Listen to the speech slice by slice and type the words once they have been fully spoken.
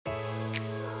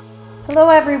Hello,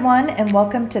 everyone, and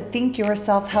welcome to Think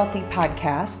Yourself Healthy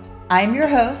podcast. I'm your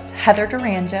host, Heather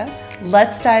Duranja.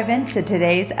 Let's dive into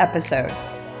today's episode.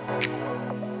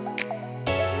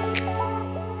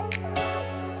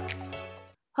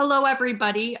 Hello,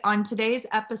 everybody. On today's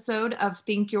episode of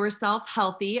Think Yourself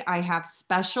Healthy, I have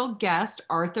special guest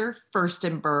Arthur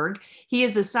Firstenberg. He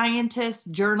is a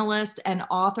scientist, journalist, and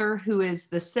author who is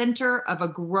the center of a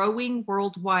growing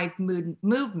worldwide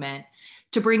movement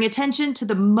to bring attention to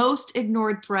the most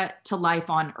ignored threat to life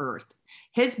on Earth.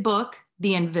 His book,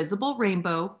 The Invisible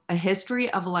Rainbow, A History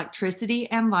of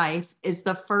Electricity and Life, is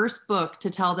the first book to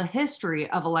tell the history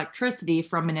of electricity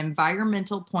from an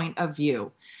environmental point of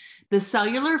view. The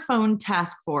Cellular Phone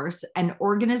Task Force, an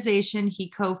organization he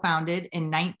co-founded in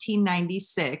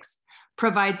 1996,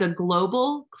 provides a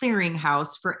global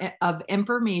clearinghouse of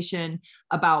information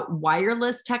about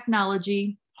wireless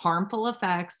technology, harmful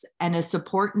effects, and a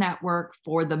support network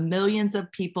for the millions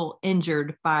of people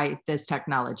injured by this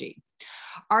technology.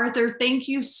 Arthur, thank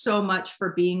you so much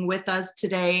for being with us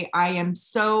today. I am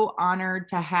so honored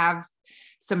to have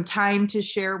some time to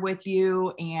share with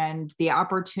you and the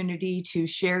opportunity to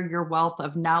share your wealth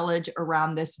of knowledge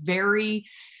around this very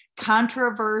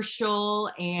controversial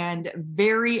and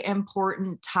very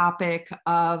important topic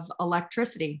of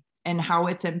electricity and how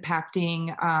it's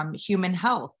impacting human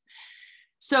health.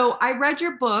 So I read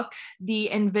your book, The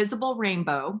Invisible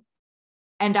Rainbow,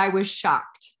 and I was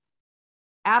shocked,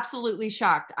 absolutely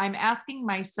shocked. I'm asking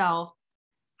myself,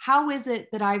 how is it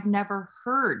that I've never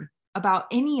heard about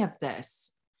any of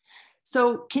this?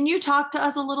 So can you talk to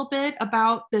us a little bit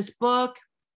about this book,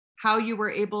 how you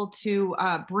were able to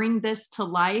bring this to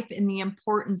life and the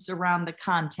importance around the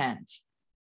content?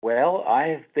 Well,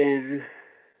 I've been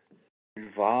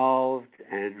involved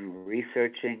and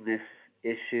researching this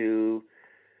issue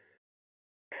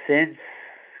since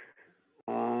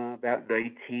about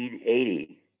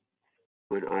 1980,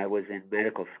 when I was in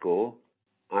medical school.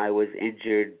 I was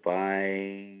injured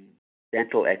by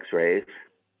dental x-rays,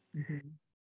 and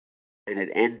it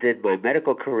ended my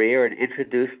medical career and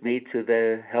introduced me to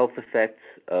the health effects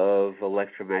of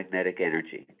electromagnetic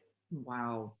energy.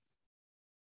 Wow.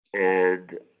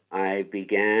 And I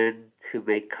began to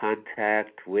make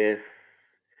contact with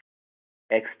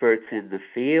experts in the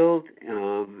field,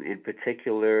 in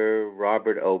particular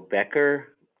Robert O.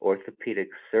 Becker, orthopedic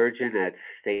surgeon at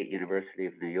State University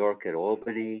of New York at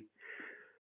Albany,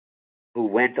 who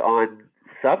went on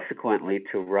subsequently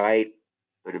to write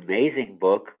an amazing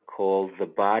book called The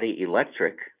Body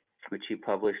Electric, which he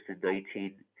published in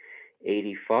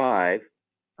 1985.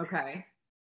 Okay.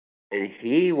 And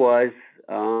he was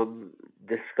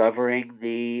discovering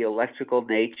the electrical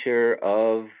nature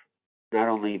of not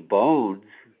only bones,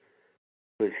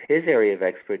 was his area of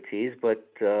expertise, but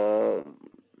the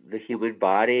human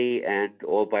body and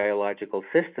all biological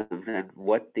systems, and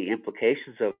what the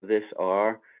implications of this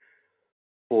are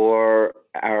for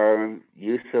our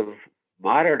use of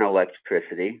modern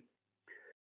electricity.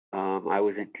 I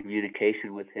was in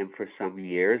communication with him for some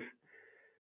years,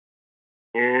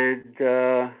 and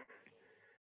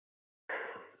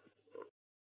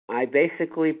I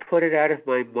basically put it out of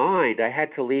my mind. I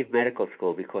had to leave medical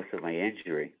school because of my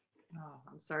injury. Oh,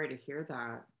 I'm sorry to hear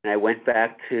that. And I went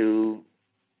back to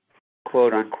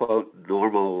quote unquote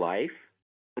normal life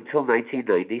until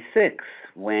 1996,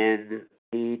 when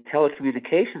the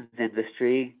telecommunications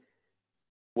industry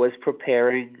was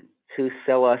preparing to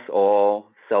sell us all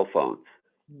cell phones.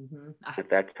 At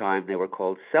that time, they were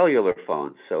called cellular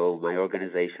phones. So my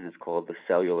organization is called the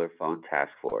Cellular Phone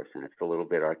Task Force, and it's a little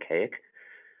bit archaic.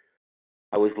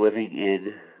 I was living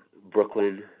in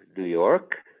Brooklyn, New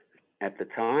York at the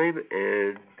time,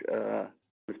 and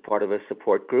was part of a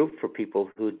support group for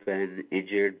people who'd been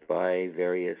injured by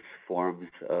various forms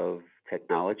of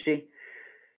technology.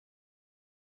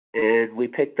 And we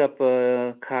picked up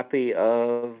a copy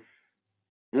of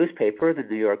newspaper, the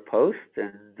New York Post,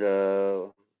 and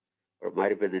or it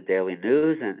might have been the Daily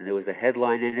News, and there was a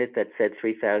headline in it that said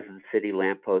 3,000 city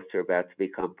lampposts are about to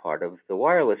become part of the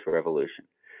wireless revolution.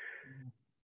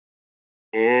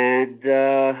 And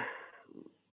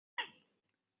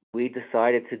we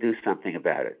decided to do something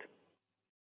about it.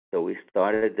 So we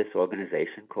started this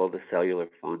organization called the Cellular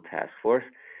Phone Task Force,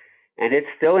 and it's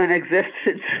still in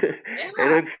existence. Yeah.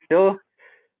 And I'm still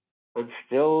an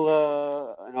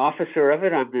officer of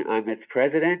it. I'm its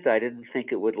president. I didn't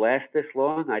think it would last this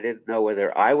long. I didn't know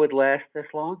whether I would last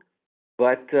this long,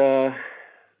 but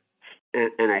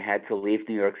and I had to leave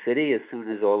New York City as soon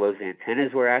as all those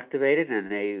antennas were activated, and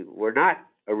they were not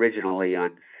originally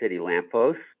on city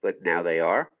lampposts, but now they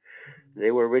are.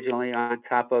 They were originally on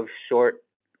top of short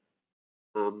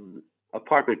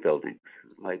apartment buildings,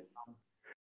 like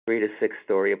 3 to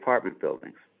 6-story apartment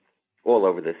buildings all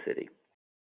over the city.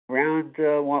 Around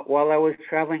while I was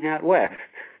traveling out west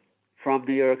from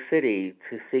New York City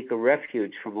to seek a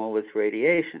refuge from all this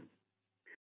radiation,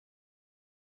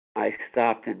 I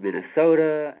stopped in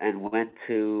Minnesota and went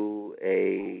to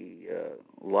a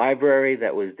library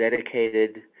that was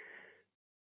dedicated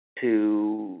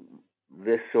to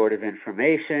this sort of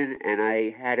information, and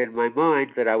I had in my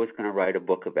mind that I was going to write a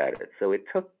book about it. So it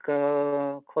took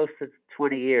close to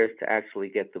 20 years to actually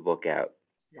get the book out.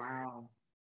 Wow.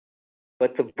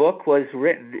 But the book was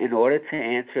written in order to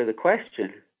answer the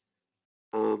question,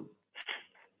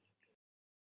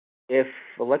 if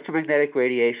electromagnetic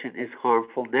radiation is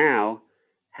harmful now,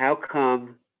 how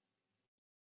come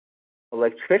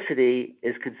electricity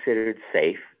is considered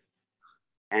safe?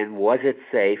 And was it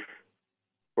safe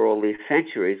for all these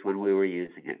centuries when we were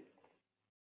using it?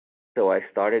 So I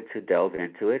started to delve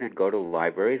into it and go to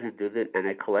libraries and and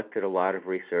I collected a lot of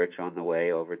research on the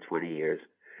way over 20 years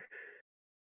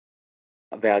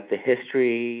about the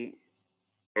history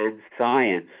and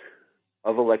science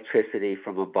of electricity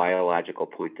from a biological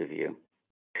point of view,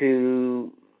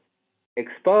 to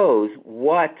expose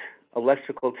what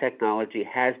electrical technology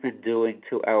has been doing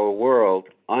to our world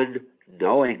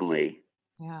unknowingly,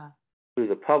 to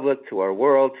the public, to our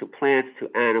world, to plants, to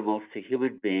animals, to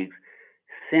human beings,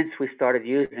 since we started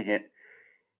using it.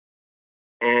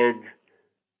 And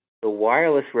the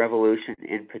wireless revolution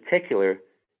in particular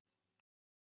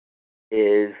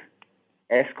is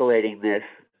escalating this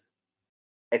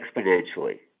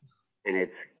exponentially, and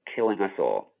it's killing us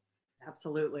all.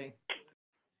 Absolutely.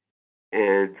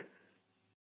 And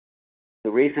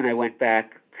the reason I went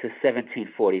back to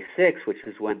 1746, which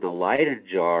is when the Leyden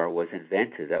jar was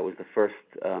invented, that was the first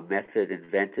method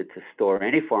invented to store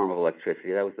any form of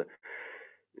electricity.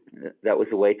 That was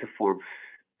a way to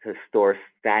store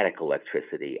static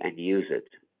electricity and use it.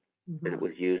 Mm-hmm. And it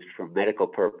was used for medical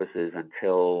purposes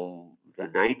until the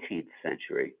 19th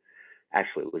century.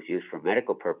 Actually, it was used for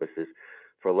medical purposes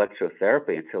for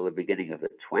electrotherapy until the beginning of the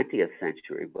 20th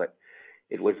century, but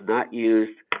it was not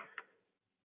used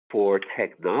for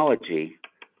technology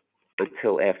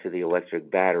until after the electric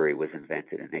battery was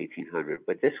invented in 1800.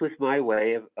 But this was my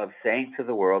way of saying to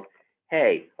the world,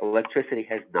 hey, electricity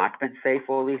has not been safe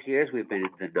all these years. We've been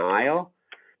in denial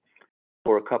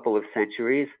for a couple of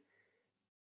centuries,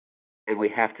 and we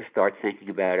have to start thinking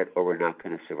about it or we're not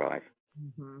going to survive.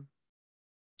 Mm-hmm.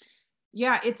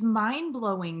 Yeah, it's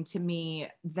mind-blowing to me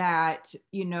that,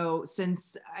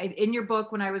 since in your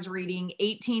book, when I was reading,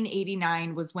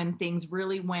 1889 was when things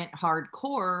really went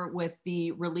hardcore with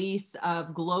the release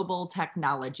of global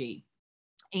technology.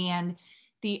 And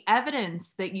the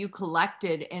evidence that you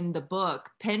collected in the book,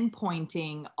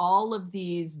 pinpointing all of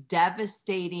these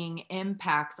devastating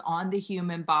impacts on the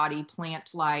human body,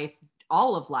 plant life,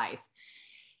 all of life.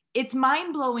 It's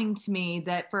mind-blowing to me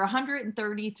that for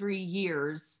 133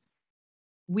 years,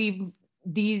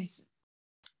 these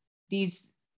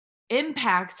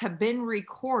impacts have been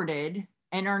recorded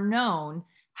and are known.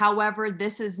 However,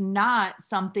 this is not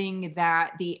something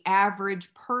that the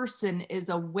average person is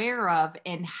aware of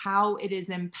and how it is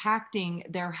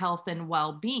impacting their health and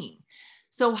well-being.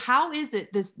 So how is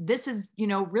it this has,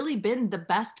 really been the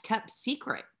best kept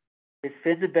secret? It's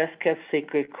been the best kept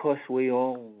secret because we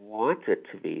all want it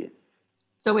to be.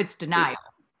 So it's denial.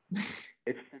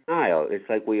 It's denial. It's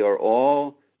like we are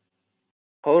all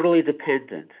totally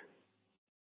dependent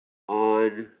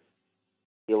on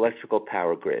the electrical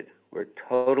power grid. We're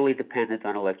totally dependent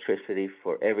on electricity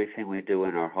for everything we do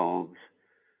in our homes.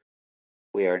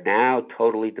 We are now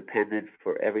totally dependent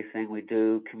for everything we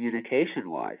do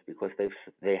communication-wise, because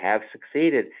they have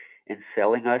succeeded in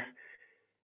selling us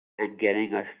and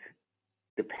getting us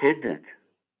dependent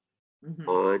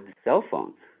on cell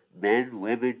phones. Men,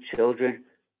 women, children.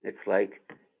 It's like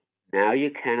now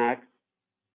you cannot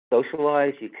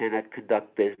socialize, you cannot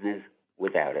conduct business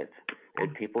without it.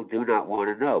 And people do not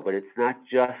want to know. But it's not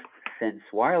just since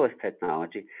wireless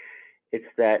technology. It's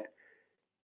that,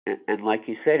 and like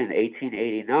you said, in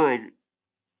 1889,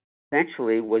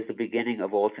 essentially was the beginning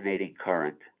of alternating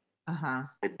current.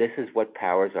 And this is what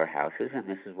powers our houses, and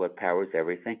this is what powers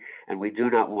everything. And we do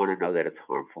not want to know that it's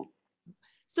harmful.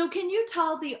 So can you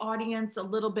tell the audience a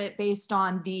little bit, based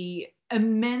on the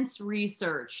immense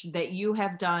research that you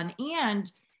have done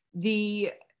and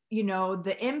the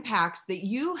impacts that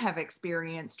you have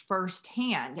experienced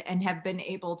firsthand and have been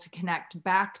able to connect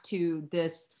back to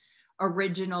this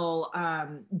original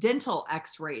dental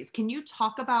x-rays. Can you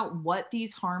talk about what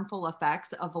these harmful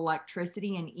effects of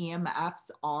electricity and EMFs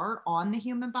are on the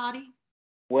human body?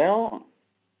 Well,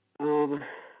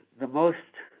 the most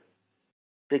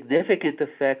significant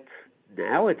effect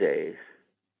nowadays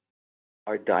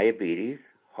are diabetes,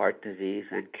 heart disease,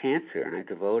 and cancer. And I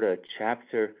devote a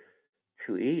chapter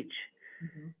to each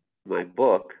Mhm. in my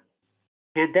book.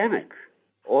 Pandemics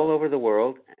all over the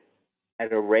world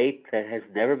at a rate that has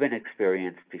never been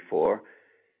experienced before.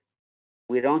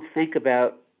 We don't think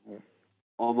about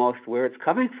almost where it's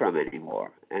coming from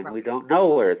anymore, and we Right. don't know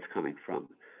where it's coming from.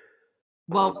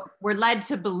 Well, we're led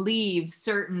to believe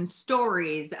certain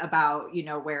stories about,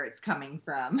 where it's coming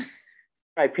from.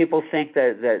 Right, people think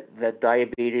that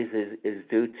diabetes is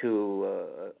due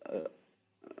to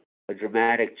a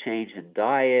dramatic change in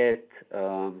diet,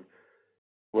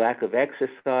 lack of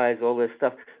exercise, all this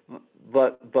stuff.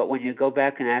 But when you go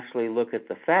back and actually look at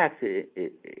the facts,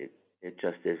 it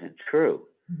just isn't true.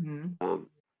 Mhm. Um,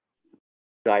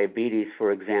 Diabetes,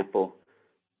 for example,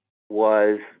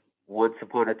 was once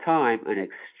upon a time an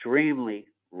extremely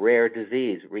rare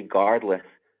disease, regardless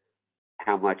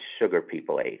how much sugar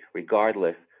people ate,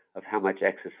 regardless of how much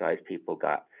exercise people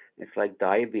got. It's like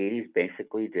diabetes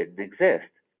basically didn't exist,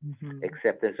 Mhm.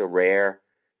 except as a rare,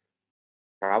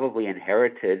 probably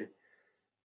inherited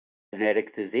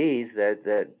genetic disease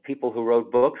that people who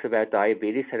wrote books about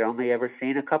diabetes had only ever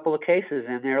seen a couple of cases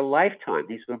in their lifetime.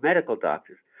 These were medical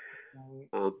doctors. Right.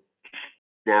 Um,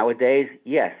 Nowadays,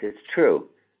 yes, it's true.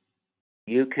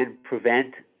 You can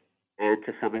prevent and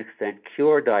to some extent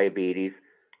cure diabetes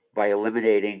by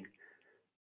eliminating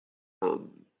um,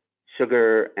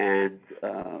 sugar and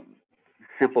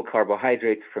simple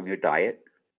carbohydrates from your diet.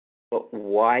 But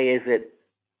why is it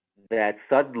that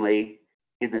suddenly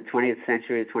in the 20th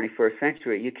century, the 21st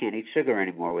century, you can't eat sugar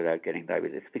anymore without getting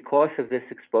diabetes? It's because of this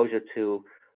exposure to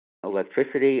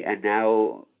electricity and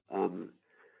now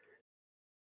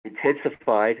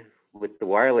intensified with the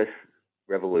wireless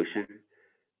revolution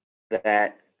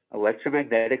that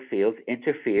electromagnetic fields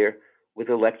interfere with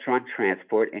electron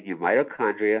transport in your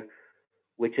mitochondria,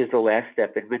 which is the last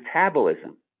step in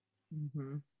metabolism.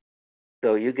 Mhm.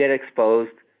 So you get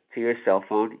exposed to your cell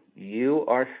phone, you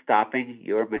are stopping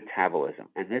your metabolism.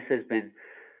 And this has been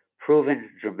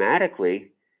proven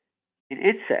dramatically in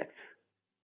insects,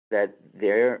 that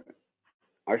there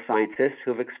are scientists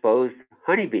who have exposed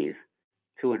honeybees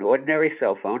to an ordinary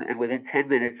cell phone, and within 10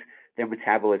 minutes, their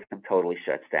metabolism totally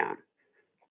shuts down.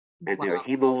 And their Wow.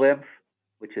 hemolymph,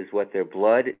 which is what their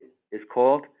blood is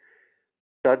called,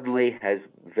 suddenly has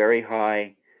very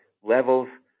high levels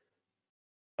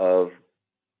of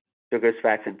sugars,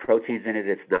 fats, and proteins in it.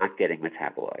 It's not getting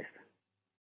metabolized.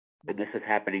 And this is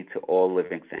happening to all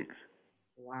living things.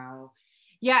 Wow.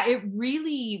 Yeah, it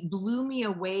really blew me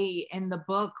away in the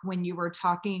book when you were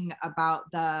talking about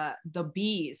the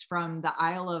bees from the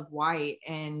Isle of Wight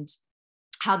and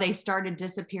how they started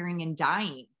disappearing and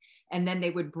dying. And then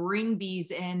they would bring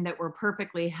bees in that were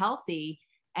perfectly healthy,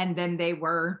 and then they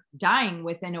were dying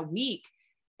within a week.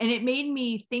 And it made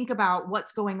me think about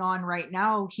what's going on right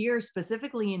now here,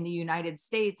 specifically in the United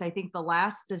States. I think the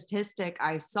last statistic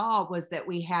I saw was that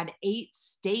we had 8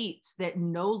 states that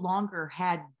no longer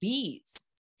had bees.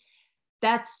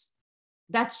 That's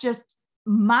that's just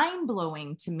mind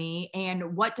blowing to me.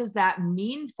 And what does that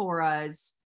mean for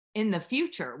us in the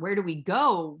future? Where do we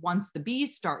go once the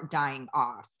bees start dying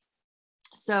off?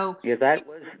 So, Yeah, that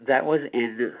was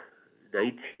in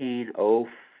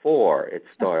 1904. It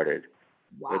started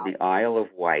in wow. the Isle of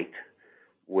Wight,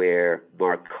 where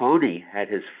Marconi had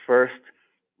his first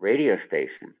radio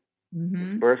station, his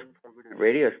Hmm. first permanent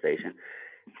radio station,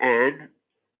 and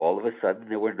all of a sudden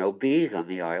there were no bees on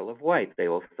the Isle of Wight. They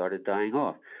all started dying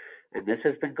off, and this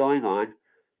has been going on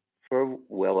for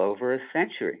well over a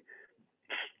century.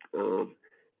 Um,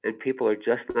 and people are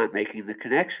just not making the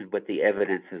connection, but the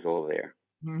evidence is all there.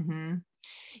 Hmm.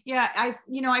 Yeah,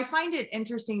 I find it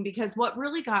interesting because what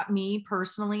really got me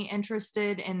personally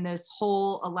interested in this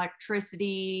whole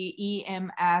electricity,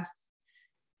 EMF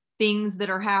things that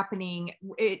are happening,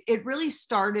 it really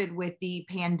started with the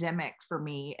pandemic for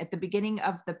me at the beginning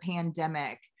of the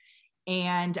pandemic.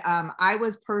 And I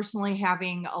was personally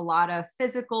having a lot of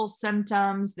physical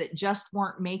symptoms that just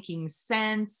weren't making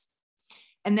sense.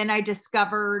 And then I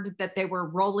discovered that they were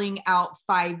rolling out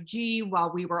 5G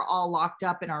while we were all locked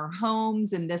up in our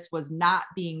homes, and this was not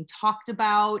being talked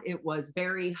about. It was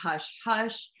very hush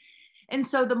hush. And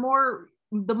so the more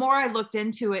I looked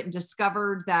into it and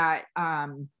discovered that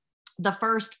the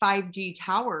first 5G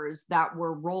towers that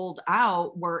were rolled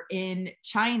out were in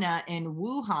China, in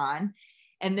Wuhan.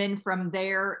 And then from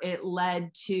there, it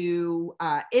led to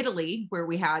Italy, where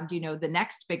we had, the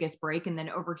next biggest break, and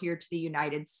then over here to the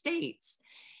United States.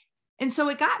 And so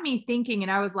it got me thinking,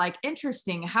 and I was like,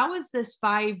 interesting, how is this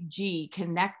 5G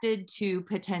connected to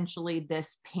potentially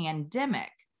this pandemic?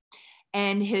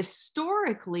 And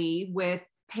historically, with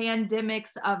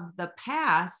pandemics of the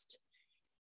past,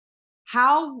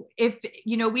 how, if,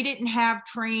 we didn't have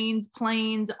trains,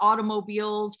 planes,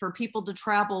 automobiles for people to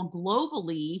travel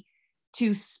globally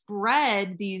to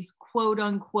spread these quote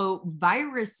unquote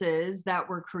viruses that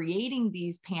were creating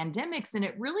these pandemics. And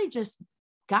it really just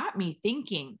got me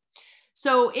thinking.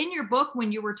 So, in your book,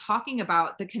 when you were talking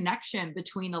about the connection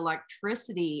between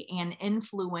electricity and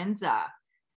influenza,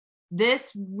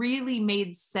 this really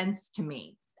made sense to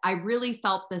me. I really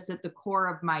felt this at the core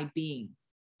of my being.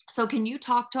 So, can you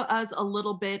talk to us a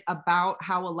little bit about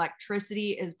how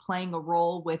electricity is playing a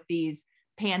role with these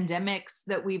pandemics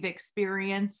that we've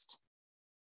experienced?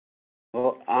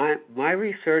 Well, my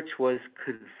research was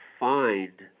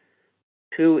confined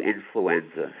to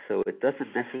influenza, so it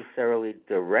doesn't necessarily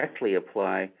directly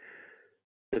apply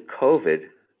to COVID.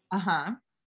 Uh-huh.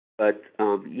 But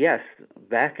yes,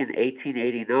 back in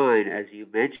 1889, as you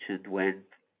mentioned, when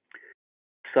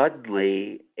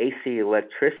suddenly AC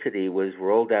electricity was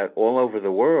rolled out all over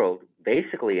the world,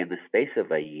 basically in the space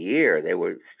of a year, they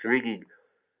were stringing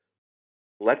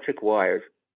electric wires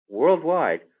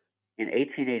worldwide in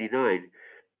 1889.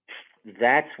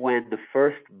 That's when the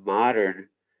first modern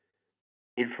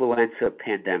influenza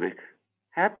pandemic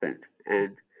happened,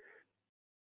 and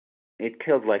it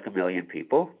killed like 1 million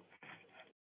people,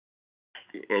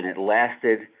 and it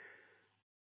lasted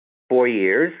 4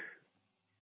 years.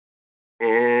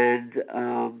 And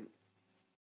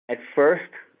at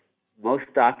first, most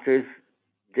doctors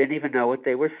didn't even know what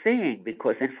they were seeing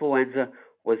because influenza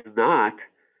was not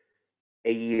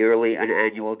an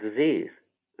annual disease.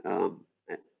 Um,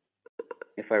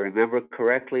 if I remember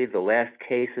correctly, the last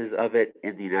cases of it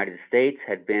in the United States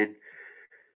had been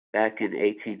back in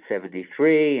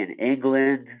 1873. In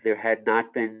England, there had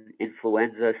not been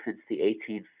influenza since the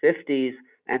 1850s,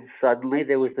 and suddenly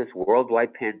there was this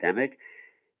worldwide pandemic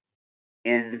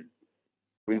in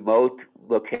remote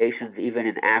locations, even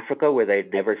in Africa, where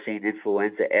they'd never seen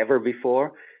influenza ever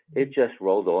before. It just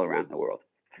rolled all around the world.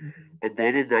 Mm-hmm. And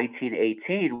then in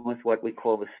 1918, with what we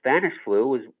call the Spanish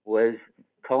flu, was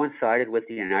coincided with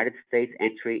the United States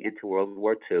entry into World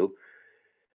War II,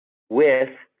 with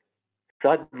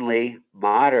suddenly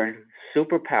modern,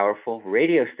 super powerful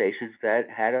radio stations that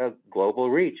had a global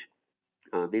reach.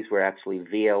 These were actually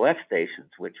VLF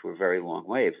stations, which were very long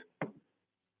waves.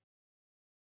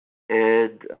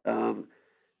 And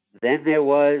then there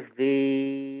was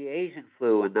the Asian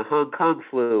flu and the Hong Kong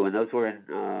flu, and those were in,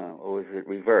 or was it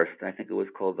reversed? I think it was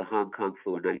called the Hong Kong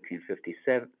flu in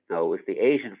 1957. No, it was the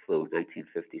Asian flu in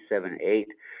 1957-8,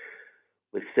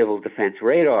 with civil defense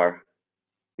radar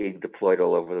being deployed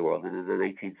all over the world. And in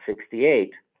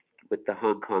 1968, with the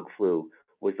Hong Kong flu,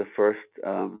 was the first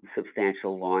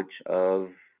substantial launch of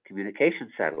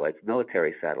communication satellites,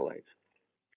 military satellites.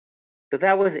 So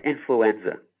that was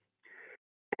influenza.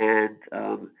 And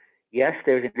yes,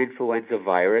 there's an influenza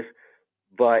virus,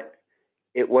 but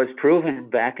it was proven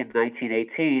back in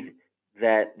 1918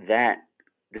 that that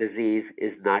disease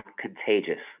is not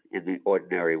contagious in the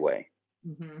ordinary way.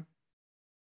 Mm-hmm.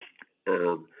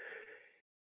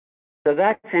 So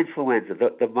that's influenza.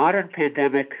 The modern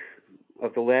pandemic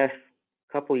of the last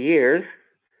couple years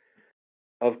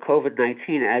of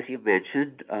COVID-19, as you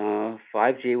mentioned,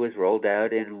 5G was rolled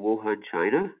out in Wuhan,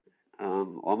 China,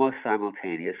 almost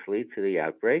simultaneously to the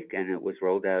outbreak, and it was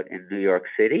rolled out in New York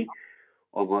City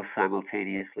almost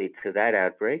simultaneously to that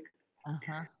outbreak.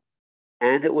 Uh-huh.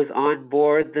 And it was on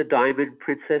board the Diamond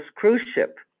Princess cruise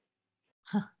ship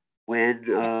when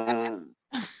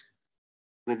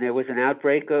there was an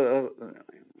outbreak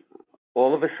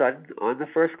all of a sudden on the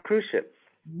first cruise ship.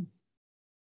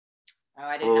 Oh,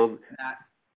 I didn't know that.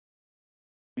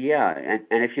 Yeah,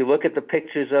 and if you look at the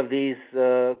pictures of these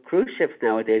cruise ships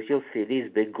nowadays, you'll see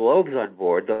these big globes on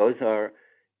board. Those are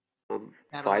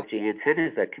 5G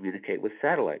antennas that communicate with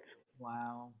satellites.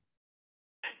 Wow.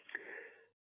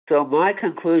 So my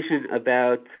conclusion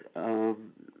about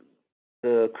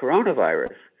the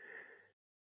coronavirus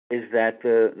is that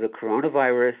the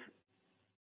coronavirus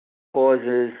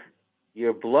causes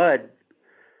your blood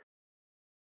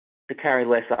to carry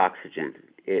less oxygen.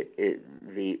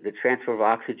 The transfer of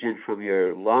oxygen from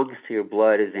your lungs to your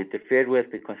blood is interfered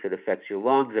with because it affects your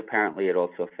lungs. Apparently, it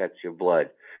also affects your blood.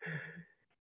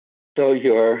 So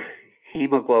your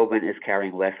hemoglobin is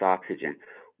carrying less oxygen.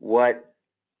 What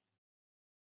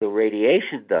the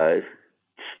radiation does,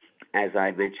 as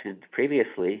I mentioned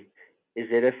previously, is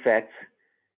it affects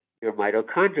your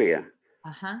mitochondria.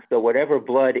 Uh-huh. So whatever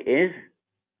blood is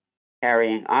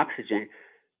carrying oxygen,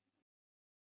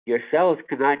 your cells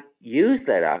cannot use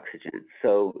that oxygen.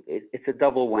 So it's a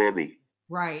double whammy.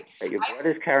 Right. That your blood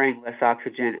is carrying less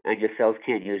oxygen and your cells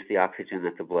can't use the oxygen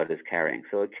that the blood is carrying.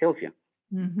 So it kills you.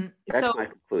 That's So, my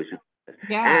conclusion.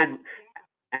 yeah. And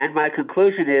and my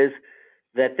conclusion is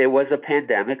that there was a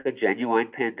pandemic, a genuine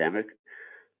pandemic,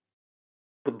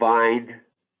 combined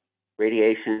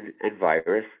radiation and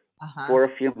virus Uh-huh. for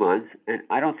a few months. And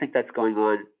I don't think that's going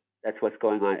on. That's what's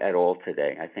going on at all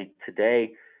today. I think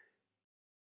today,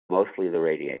 mostly the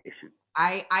radiation.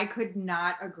 I could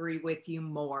not agree with you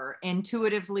more.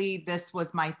 Intuitively, this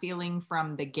was my feeling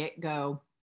from the get-go.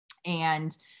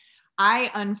 And I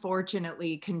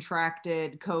unfortunately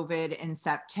contracted COVID in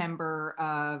September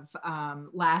of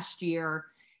last year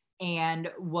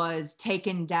and was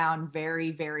taken down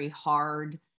very, very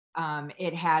hard.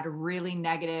 It had really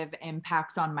negative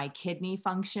impacts on my kidney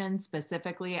function.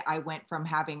 Specifically, I went from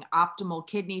having optimal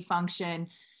kidney function.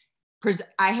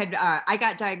 I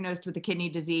got diagnosed with a kidney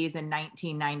disease in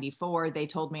 1994. They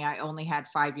told me I only had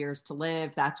 5 years to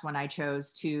live. That's when I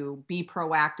chose to be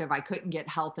proactive. I couldn't get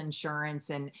health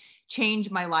insurance and change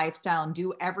my lifestyle and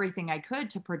do everything I could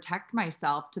to protect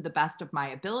myself to the best of my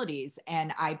abilities.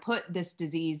 And I put this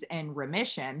disease in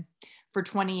remission for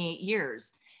 28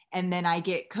 years. And then I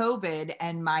get COVID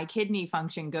and my kidney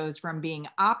function goes from being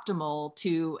optimal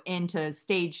to into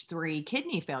stage 3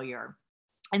 kidney failure.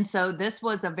 And so this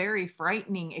was a very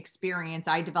frightening experience.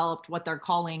 I developed what they're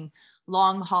calling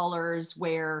long haulers,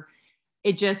 where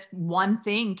it just one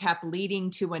thing kept leading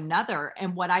to another.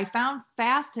 And what I found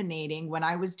fascinating when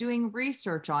I was doing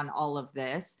research on all of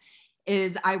this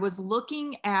is I was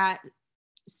looking at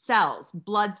cells,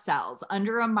 blood cells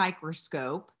under a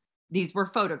microscope. These were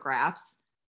photographs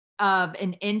of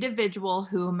an individual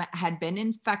who had been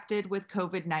infected with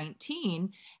COVID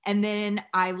 19. And then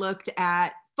I looked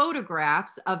at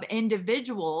photographs of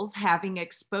individuals having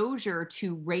exposure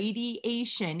to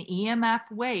radiation, EMF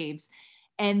waves,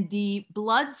 and the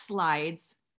blood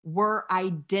slides were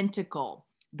identical.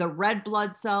 The red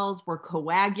blood cells were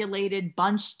coagulated,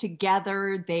 bunched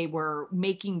together. They were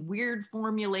making weird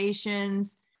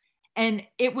formulations. And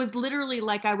it was literally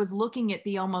like I was looking at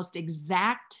the almost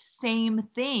exact same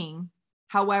thing.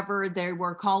 However, they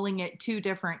were calling it two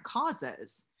different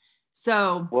causes.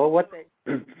 So, Well,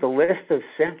 the list of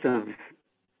symptoms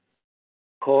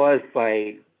caused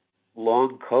by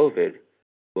long COVID,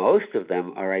 most of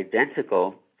them are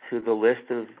identical to the list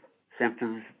of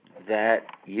symptoms that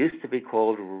used to be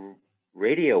called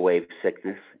radio wave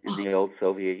sickness in the old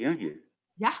Soviet Union.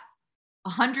 yeah,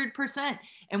 100%.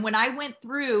 And when I went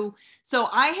through, so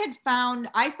I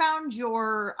found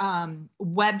your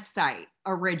website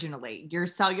originally, your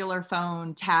cellular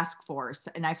phone task force,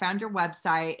 and I found your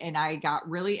website and I got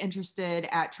really interested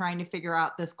at trying to figure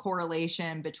out this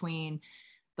correlation between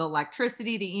the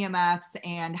electricity, the EMFs,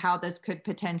 and how this could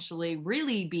potentially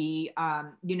really be,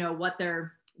 what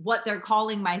they're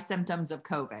calling my symptoms of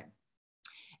COVID.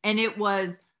 And it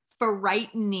was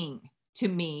frightening to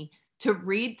me to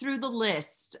read through the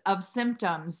list of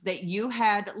symptoms that you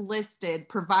had listed,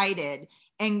 provided,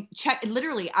 and check.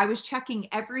 Literally, I was checking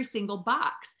every single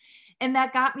box. And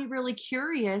that got me really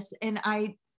curious. And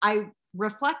I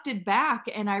reflected back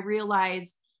and I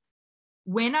realized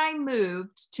when I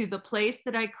moved to the place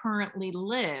that I currently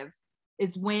live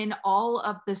is when all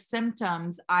of the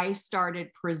symptoms I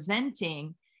started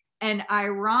presenting. And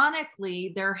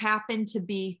ironically, there happened to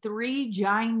be 3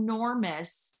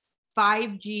 ginormous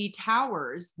 5G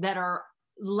towers that are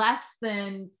less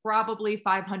than probably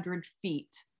 500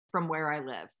 feet from where I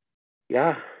live.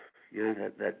 Yeah,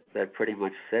 that pretty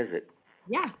much says it.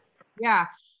 Yeah. Yeah.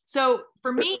 So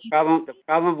for But me, the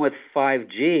problem with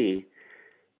 5G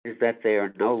is that they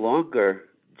are no longer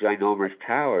ginormous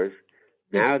towers.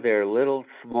 they're, Now they're little,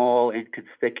 small,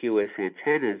 inconspicuous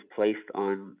antennas placed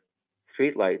on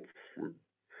streetlights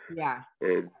yeah,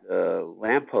 and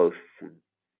lampposts and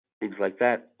things like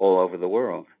that all over the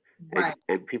world. right.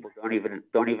 And people don't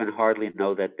even hardly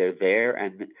know that they're there.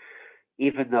 And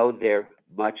even though they're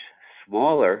much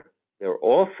smaller, they're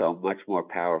also much more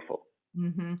powerful.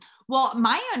 Hmm. Well,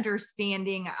 my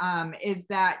understanding is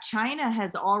that China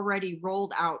has already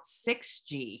rolled out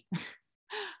 6G.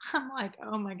 I'm like,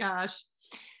 oh my gosh.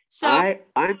 So, I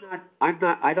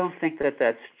don't think that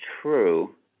that's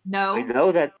true. I no,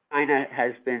 know that China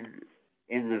has been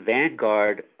in the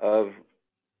vanguard of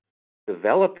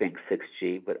developing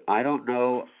 6G, but I don't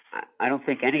know. I don't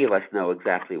think any of us know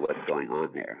exactly what's going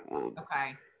on there.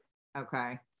 okay.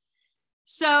 Okay.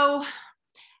 So,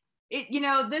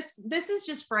 this is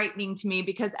just frightening to me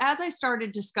because as I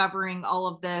started discovering all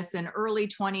of this in early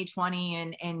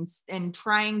 2020 and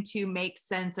trying to make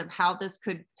sense of how this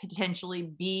could potentially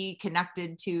be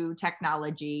connected to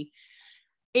technology,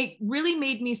 it really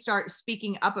made me start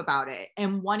speaking up about it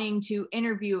and wanting to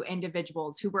interview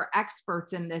individuals who were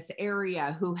experts in this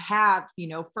area, who have,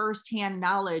 firsthand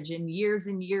knowledge and years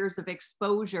of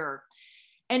exposure.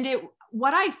 And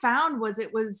what I found was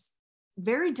it was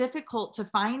very difficult to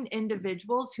find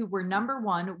individuals who were, number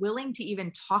one, willing to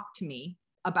even talk to me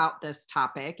about this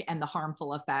topic and the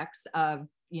harmful effects of,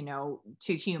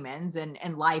 to humans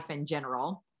and life in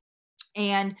general.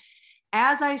 And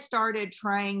as I started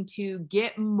trying to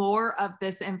get more of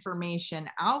this information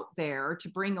out there to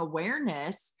bring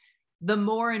awareness, the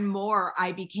more and more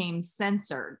I became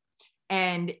censored.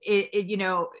 And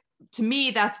to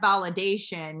me, that's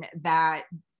validation that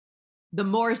the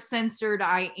more censored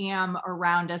I am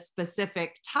around a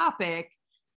specific topic,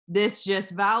 this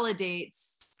just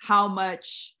validates how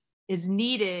much is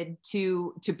needed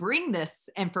to bring this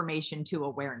information to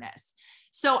awareness.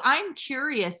 So I'm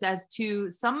curious as to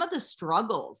some of the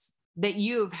struggles that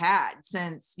you've had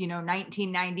since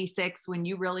 1996, when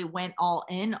you really went all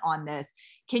in on this.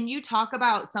 Can you talk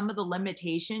about some of the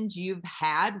limitations you've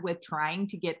had with trying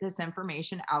to get this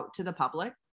information out to the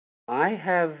public? I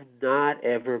have not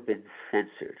ever been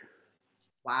censored.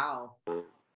 Wow.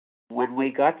 When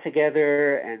we got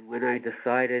together and when I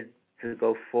decided to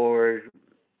go forward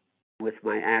with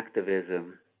my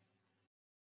activism,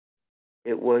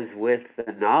 it was with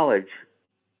the knowledge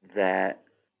that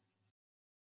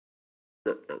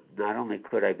not only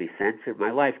could I be censored,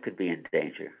 my life could be in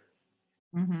danger.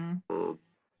 Mm-hmm.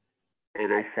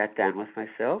 And I sat down with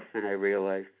myself and I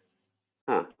realized,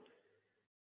 I've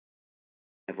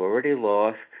already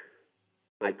lost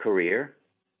my career.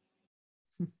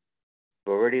 I've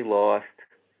already lost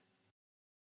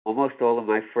almost all of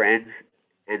my friends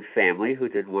and family who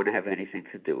didn't want to have anything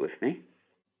to do with me.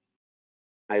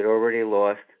 I'd already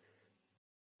lost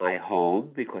my home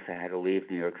because I had to leave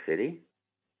New York City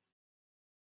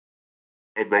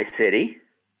and my city.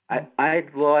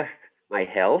 I'd lost my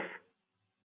health.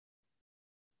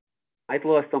 I'd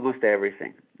lost almost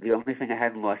everything. The only thing I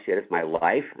hadn't lost yet is my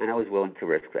life, and I was willing to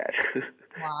risk that.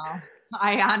 Wow.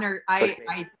 I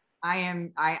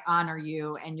honor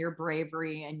you and your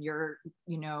bravery and your,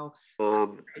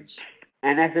 courage.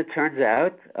 And as it turns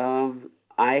out,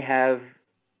 I have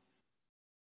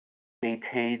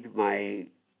maintained my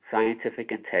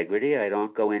scientific integrity. I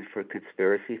don't go in for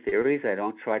conspiracy theories. I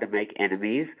don't try to make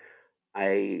enemies.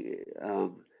 I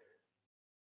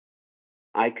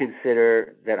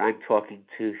consider that I'm talking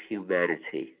to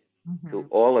humanity, to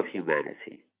all of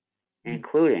humanity,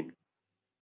 including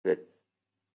the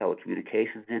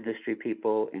telecommunications industry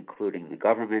people, including the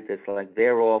government. It's like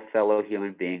they're all fellow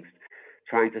human beings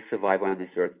trying to survive on this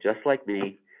earth just like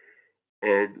me.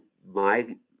 And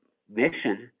my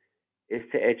mission is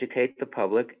to educate the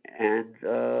public and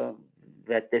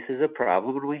that this is a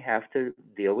problem and we have to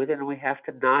deal with it, and we have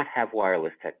to not have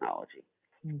wireless technology.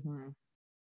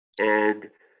 And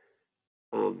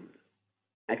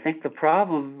I think the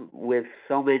problem with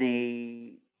so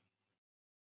many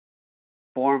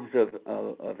forms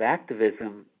of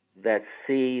activism that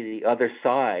see the other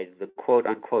side, the quote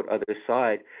unquote other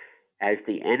side, as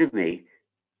the enemy,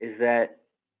 is that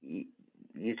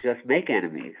you just make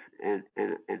enemies. And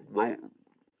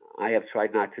I have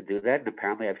tried not to do that, and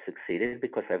apparently I've succeeded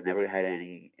because I've never had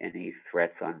any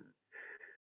threats on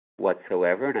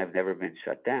whatsoever, and I've never been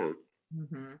shut down.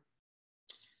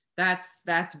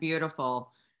 That's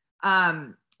beautiful.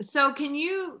 So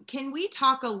can we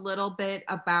talk a little bit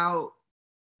about,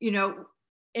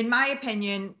 in my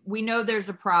opinion, we know there's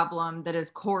a problem that is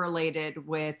correlated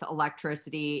with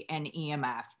electricity and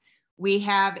EMF. We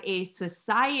have a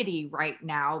society right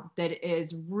now that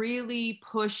is really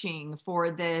pushing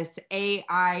for this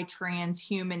AI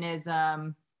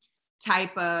transhumanism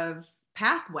type of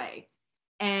pathway.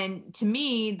 And to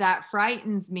me, that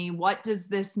frightens me. What does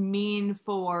this mean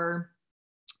for,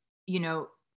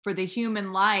 for the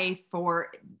human life, for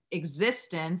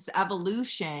existence,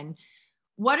 evolution?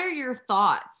 What are your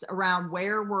thoughts around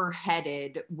where we're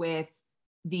headed with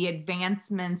the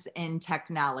advancements in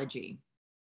technology?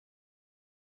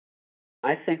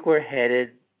 I think we're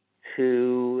headed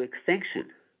to extinction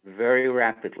very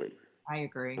rapidly. I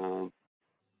agree.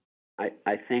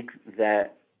 I think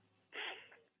that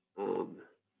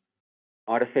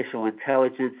artificial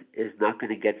intelligence is not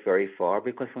going to get very far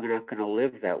because we're not going to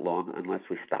live that long unless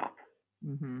we stop.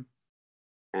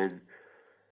 And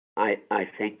I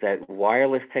think that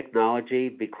wireless technology,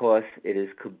 because it is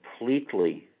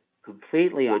completely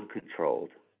uncontrolled,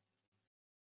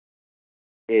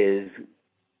 is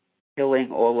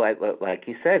killing all, like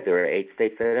you said, there are 8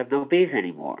 states that have no bees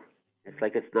anymore. It's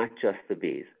like it's not just the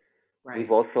bees. Right.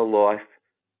 We've also lost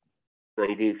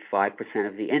 95%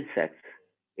 of the insects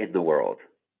in the world.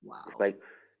 Wow. It's like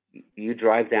you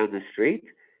drive down the street.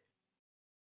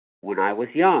 When I was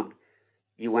young,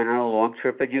 you went on a long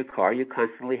trip in your car, you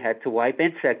constantly had to wipe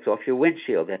insects off your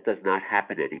windshield. That does not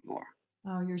happen anymore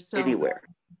Oh, you're so anywhere.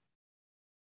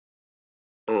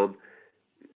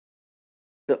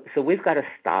 So we've got to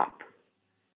stop.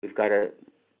 We've got to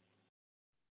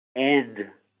end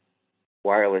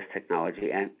wireless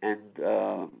technology. And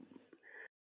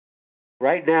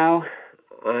right now,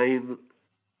 I'm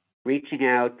reaching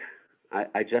out.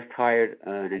 I just hired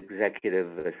an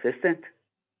executive assistant,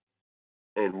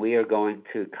 and we are going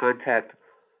to contact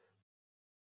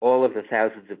all of the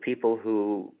thousands of people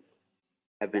who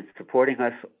have been supporting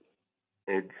us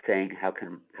and saying, how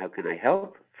can I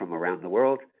help from around the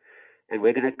world? And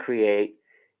we're going to create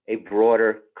a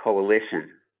broader coalition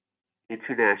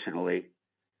internationally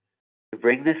to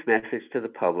bring this message to the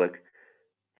public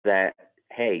that,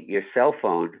 hey, your cell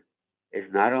phone is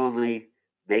not only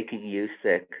making you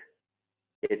sick,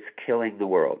 it's killing the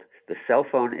world. The cell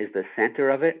phone is the center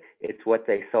of it. It's what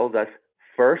they sold us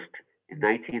first in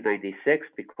 1996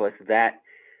 because that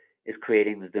is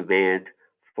creating the demand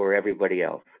for everybody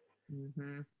else.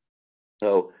 Mm-hmm.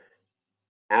 So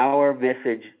our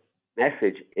message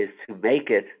is to make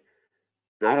it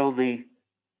not only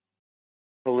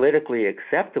politically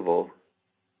acceptable,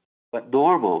 but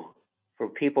normal for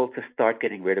people to start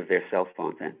getting rid of their cell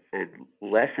phones and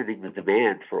lessening the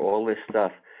demand for all this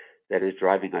stuff that is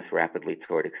driving us rapidly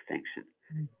toward extinction.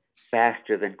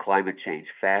 Faster than climate change,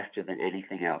 faster than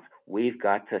anything else. We've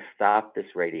got to stop this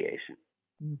radiation.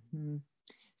 Mm-hmm.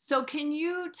 So can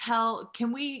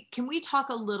we talk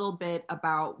a little bit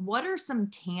about what are some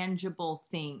tangible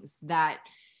things that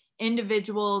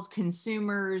individuals,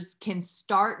 consumers can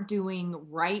start doing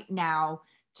right now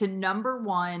to, number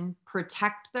one,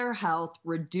 protect their health,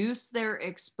 reduce their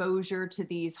exposure to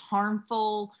the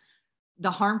harmful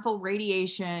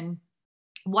radiation?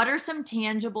 What are some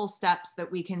tangible steps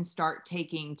that we can start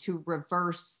taking to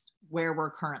reverse where we're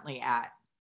currently at?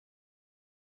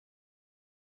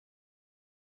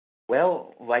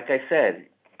 Well, like I said,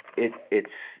 it's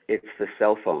the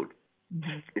cell phone.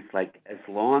 Mm-hmm. It's like as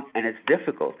long, and it's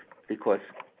difficult because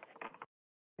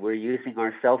we're using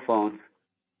our cell phones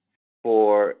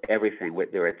for everything.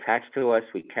 They're attached to us.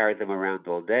 We carry them around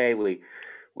all day.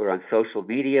 We're on social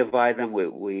media via them.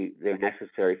 They're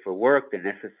necessary for work. They're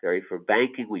necessary for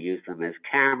banking. We use them as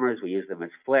cameras. We use them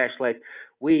as flashlights.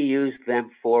 We use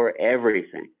them for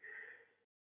everything.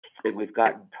 And we've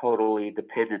gotten totally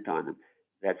dependent on them.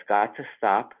 That's got to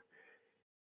stop.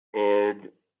 And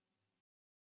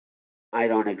I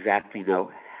don't exactly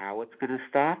know how it's going to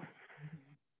stop,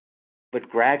 but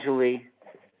gradually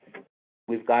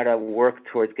we've got to work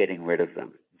towards getting rid of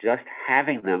them. Just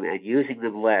having them and using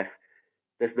them less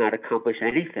does not accomplish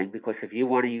anything, because if you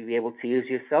want to be able to use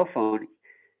your cell phone,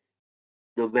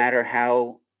 no matter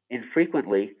how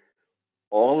infrequently,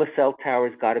 all the cell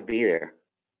towers got to be there.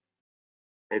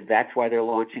 And that's why they're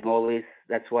launching all these,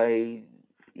 that's why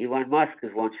Elon Musk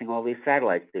is launching all these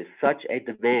satellites. There's such a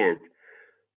demand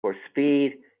for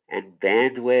speed and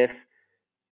bandwidth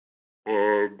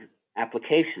and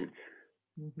applications.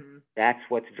 Mm-hmm. That's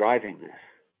what's driving this.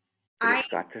 And it's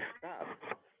got to stop.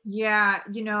 Yeah,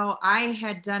 I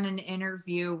had done an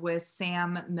interview with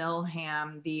Sam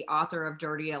Milham, the author of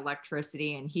Dirty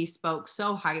Electricity, and he spoke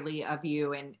so highly of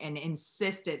you and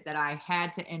insisted that I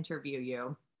had to interview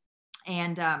you.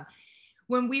 And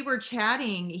when we were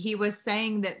chatting, he was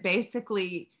saying that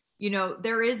basically,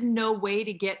 there is no way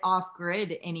to get off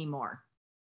grid anymore.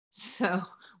 So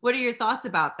what are your thoughts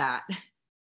about that?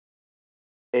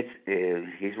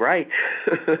 He's right.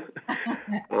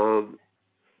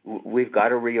 We've got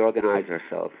to reorganize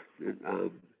ourselves.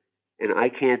 And I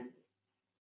cannot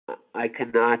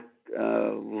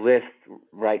list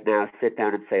right now, sit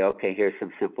down and say, okay, here's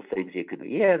some simple things you can do.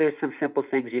 Yeah, there's some simple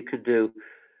things you can do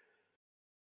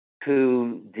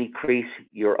to decrease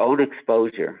your own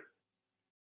exposure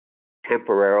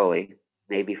temporarily,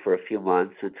 maybe for a few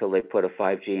months until they put a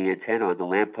 5G antenna on the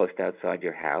lamppost outside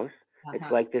your house. Uh-huh.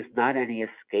 It's like there's not any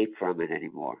escape from it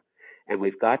anymore. And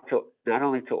we've got to not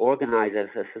only to organize as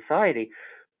a society,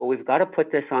 but we've got to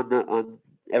put this on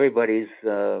everybody's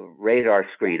radar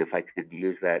screen, if I can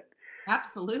use that.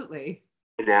 Absolutely.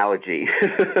 Analogy.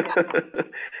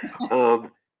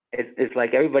 It's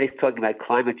like everybody's talking about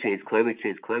climate change.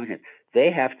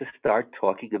 They have to start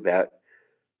talking about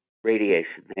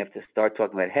radiation. They have to start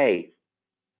talking about, hey,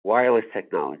 wireless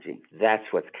technology, that's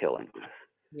what's killing us.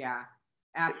 Yeah,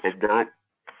 absolutely.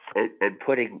 And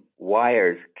putting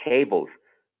wires, cables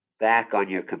back on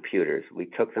your computers. We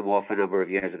took them off a number of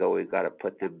years ago. We've got to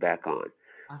put them back on.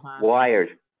 Uh-huh. Wires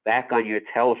back on your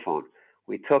telephone.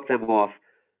 We took them off,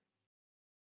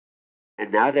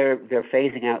 and now they're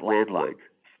phasing out landlines.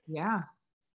 Yeah.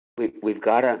 We've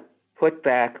got to put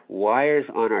back wires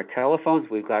on our telephones.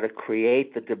 We've got to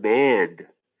create the demand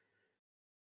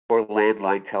for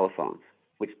landline telephones,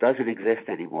 which doesn't exist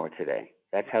anymore today.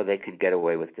 That's how they can get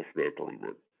away with dismantling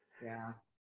them. Yeah.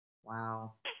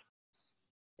 Wow.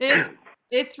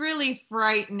 It's really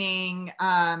frightening.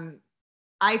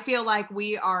 I feel like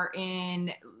we are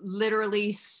in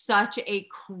literally such a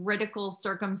critical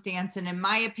circumstance. And in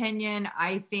my opinion,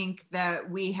 I think that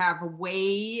we have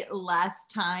way less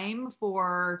time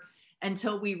for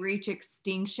until we reach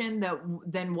extinction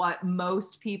than what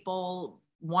most people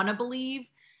want to believe.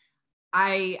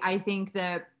 I think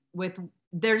that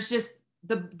there's just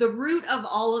the root of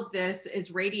all of this is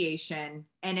radiation,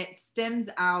 and it stems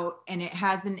out and it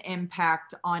has an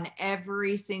impact on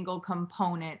every single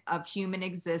component of human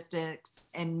existence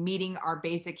and meeting our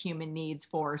basic human needs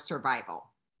for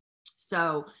survival.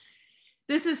 So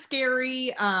this is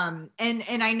scary. And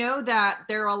I know that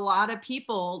there are a lot of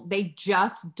people, they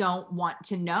just don't want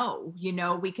to know.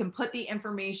 We can put the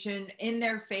information in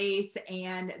their face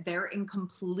and they're in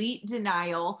complete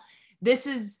denial. This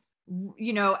is,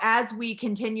 as we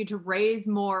continue to raise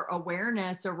more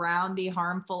awareness around the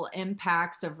harmful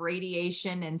impacts of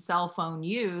radiation and cell phone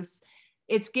use,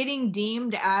 it's getting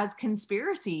deemed as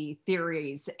conspiracy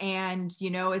theories. And,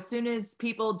 as soon as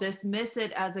people dismiss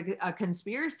it as a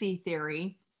conspiracy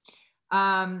theory,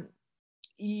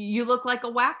 you look like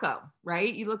a wacko,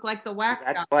 right? You look like the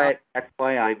wacko. That's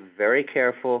why I'm very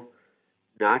careful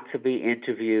not to be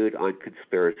interviewed on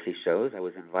conspiracy shows. I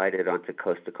was invited onto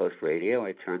Coast to Coast Radio.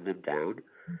 I turned them down.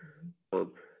 Mm-hmm.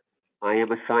 I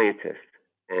am a scientist,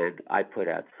 and I put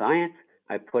out science.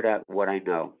 I put out what I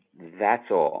know. That's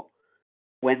all.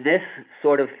 When this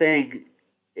sort of thing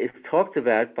is talked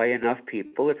about by enough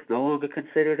people, it's no longer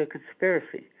considered a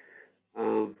conspiracy.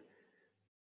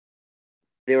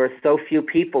 There are so few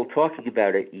people talking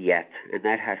about it yet, and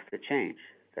that has to change.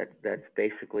 That's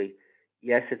basically,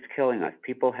 yes, it's killing us.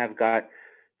 People have got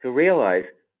to realize,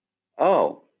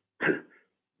 oh,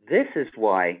 this is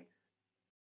why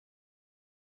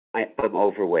I'm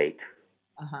overweight.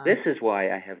 Uh-huh. This is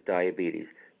why I have diabetes.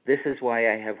 This is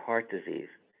why I have heart disease.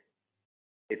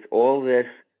 It's all this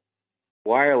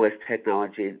wireless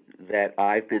technology that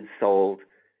I've been sold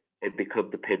and become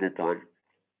dependent on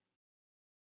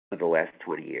for the last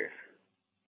 20 years.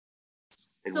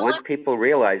 And once people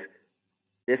realize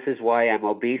this is why I'm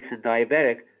obese and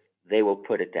diabetic, they will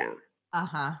put it down.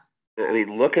 Uh-huh. I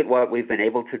mean, look at what we've been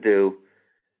able to do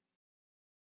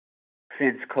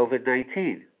since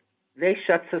COVID-19. They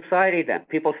shut society down.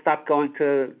 People stopped going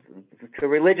to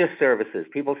religious services.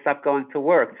 People stopped going to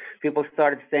work. People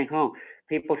started staying home.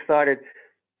 People started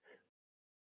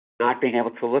not being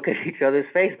able to look at each other's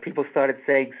face. People started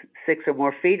staying 6 or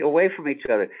more feet away from each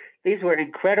other. These were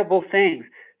incredible things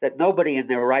that nobody in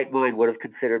their right mind would have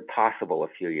considered possible a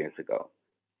few years ago.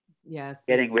 Yes.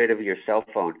 Getting rid of your cell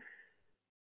phone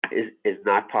is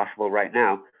not possible right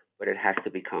now, but it has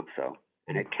to become so.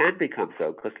 And it can become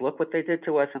so, because look what they did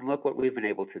to us and look what we've been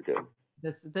able to do.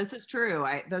 This is true.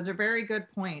 Those are very good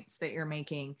points that you're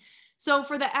making. So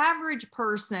for the average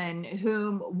person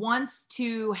who wants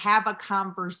to have a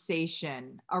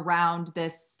conversation around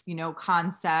this,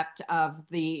 concept of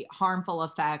the harmful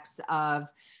effects of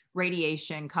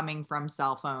radiation coming from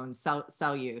cell phones,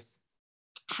 cell use,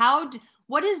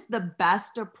 what is the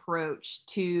best approach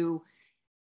to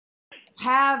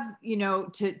have,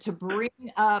 to bring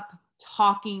up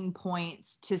talking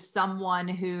points to someone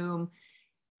who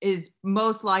is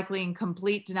most likely in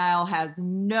complete denial, has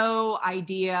no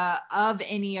idea of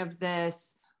any of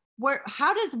this?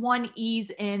 How does one ease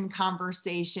in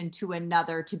conversation to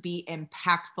another to be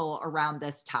impactful around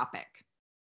this topic?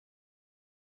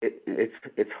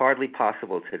 It's hardly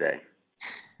possible today.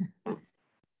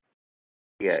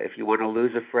 Yeah, if you want to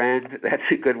lose a friend, that's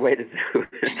a good way to do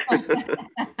it.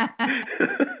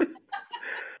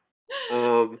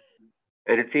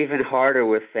 And it's even harder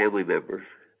with family members.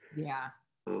 Yeah.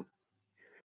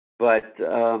 But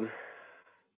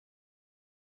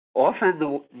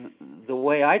often the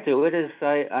way I do it is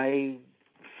I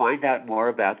find out more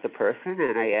about the person,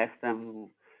 and I ask them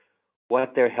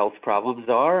what their health problems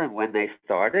are and when they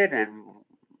started and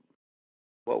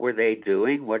what were they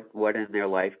doing, what in their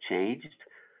life changed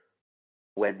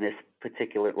when this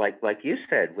particular, like you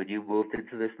said, when you moved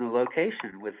into this new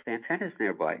location with antennas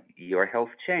nearby, your health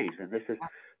changed. And this is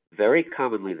very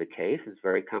commonly the case. It's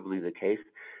very commonly the case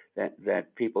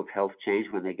that people's health change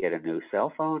when they get a new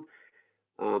cell phone.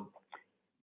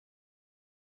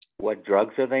 What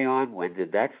drugs are they on? When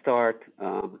did that start?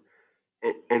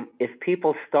 And if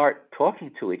people start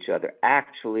talking to each other,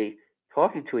 actually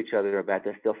talking to each other about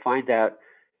this, they'll find out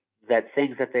that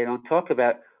things that they don't talk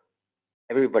about,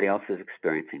 everybody else is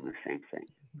experiencing the same thing.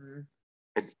 Mhm.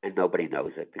 And nobody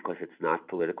knows it because it's not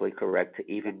politically correct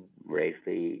to even raise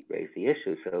the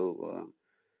issue. So,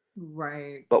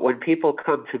 Right. but when people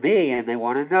come to me and they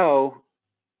want to know,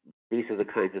 these are the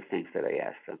kinds of things that I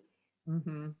ask them.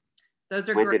 Mm-hmm. Those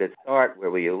are When great. did it start?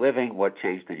 Where were you living? What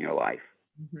changed in your life?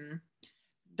 Mm-hmm.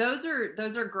 Those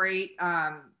are great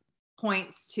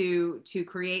points to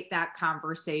create that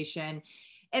conversation.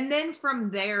 And then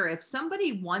from there, if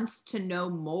somebody wants to know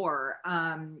more,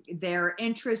 they're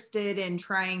interested in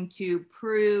trying to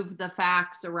prove the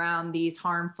facts around these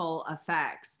harmful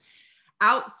effects.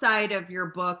 Outside of your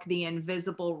book, The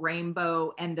Invisible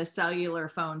Rainbow and the Cellular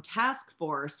Phone Task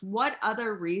Force, what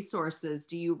other resources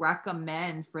do you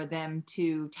recommend for them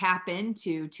to tap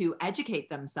into to educate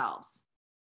themselves?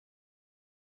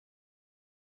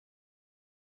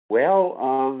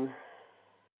 Well,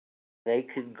 they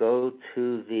can go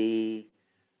to the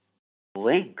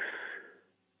links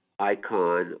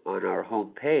icon on our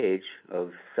homepage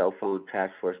of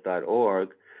cellphonetaskforce.org,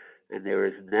 and there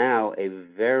is now a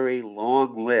very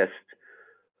long list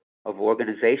of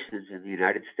organizations in the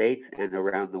United States and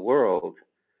around the world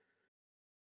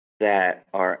that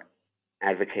are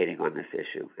advocating on this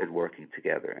issue and working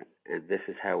together. And this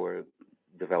is how we're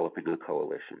developing a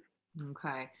coalition.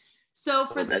 Okay. So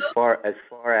for As those, far as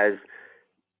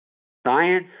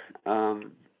science,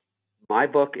 my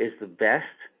book is the best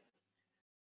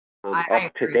I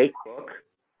up to agree. date book.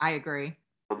 I agree.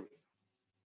 Um,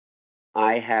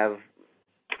 I have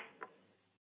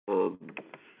um,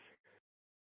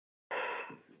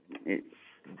 it,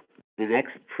 the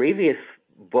next previous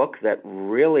book that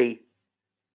really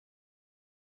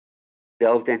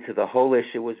delved into the whole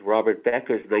issue was Robert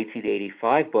Becker's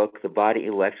 1985 book, The Body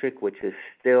Electric, which is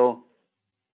still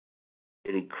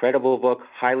an incredible book,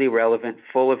 highly relevant,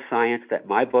 full of science that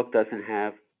my book doesn't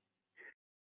have.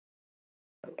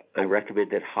 I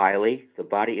recommend it highly. The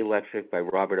Body Electric by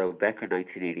Robert O. Becker,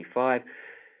 1985.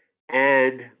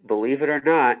 And believe it or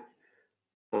not,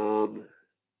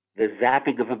 The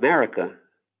Zapping of America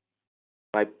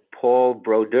by Paul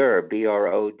Brodeur,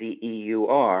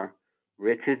 Brodeur,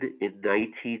 written in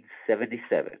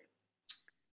 1977.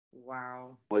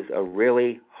 Wow. Was a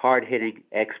really hard-hitting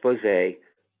expose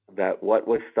about what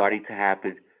was starting to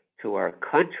happen to our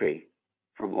country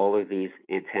from all of these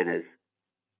antennas.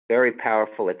 Very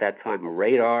powerful at that time,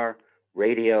 radar,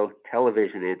 radio,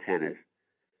 television antennas.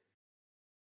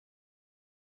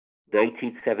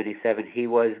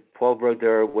 1977, Paul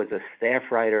Brodeur was a staff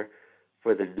writer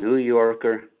for the New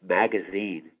Yorker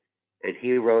magazine, and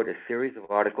he wrote a series of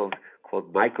articles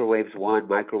called Microwaves 1,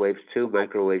 Microwaves 2,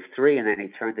 Microwaves 3, and then he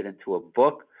turned it into a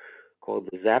book called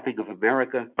The Zapping of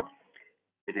America,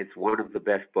 and it's one of the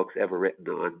best books ever written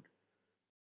on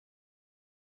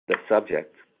the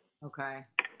subject. Okay.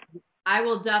 I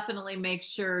will definitely make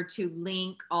sure to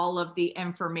link all of the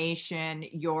information,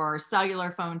 your Cellular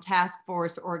Phone Task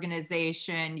Force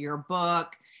organization, your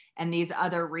book, and these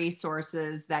other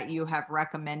resources that you have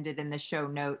recommended in the show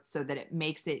notes so that it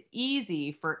makes it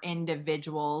easy for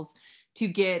individuals to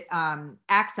get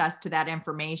access to that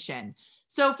information.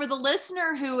 So for the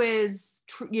listener who is,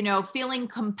 feeling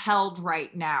compelled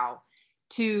right now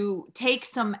to take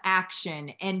some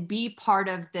action and be part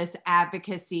of this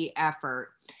advocacy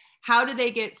effort, how do they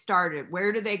get started?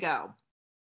 Where do they go?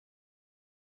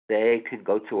 They can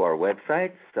go to our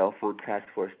website,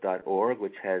 cellphonetaskforce.org,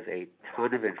 which has a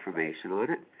ton of information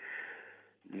on it.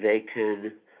 They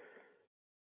can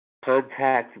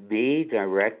contact me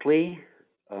directly.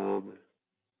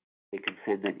 They can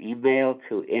send an email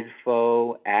to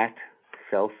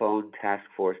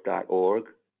info@cellphonetaskforce.org.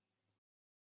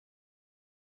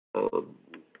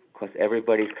 Because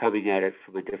everybody's coming at it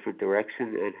from a different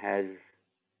direction and has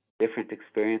different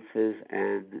experiences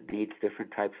and needs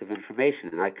different types of information,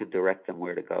 and I could direct them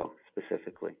where to go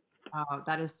specifically. Oh,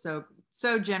 that is so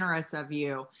generous of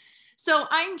you. So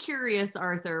I'm curious,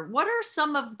 Arthur, what are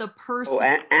some of the Oh,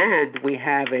 and we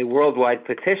have a worldwide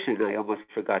petition I almost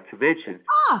forgot to mention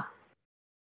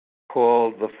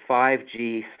called the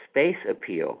 5G Space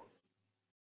Appeal.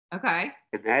 Okay.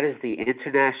 And that is the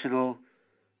international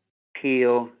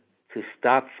appeal to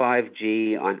stop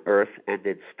 5G on Earth and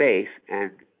in space.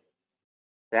 And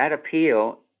that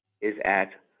appeal is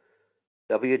at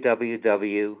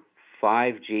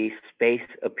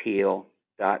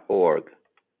www.5gspaceappeal.org.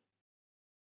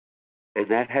 And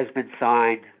that has been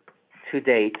signed to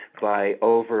date by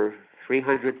over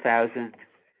 300,000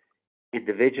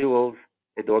 individuals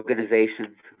and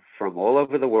organizations from all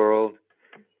over the world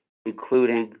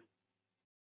including,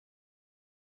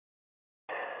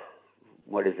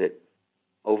 what is it,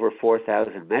 over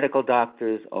 4,000 medical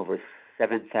doctors, over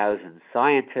 7,000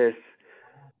 scientists,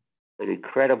 an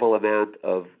incredible amount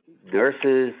of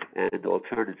nurses and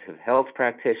alternative health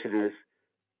practitioners,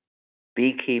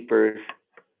 beekeepers,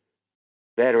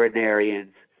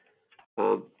 veterinarians.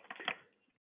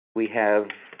 We have,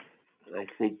 I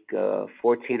think,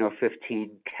 14 or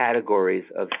 15 categories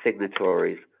of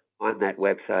signatories on that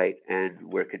website,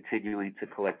 and we're continuing to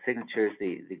collect signatures.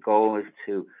 The goal is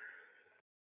to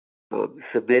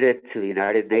submit it to the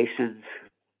United Nations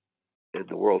and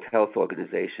the World Health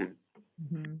Organization.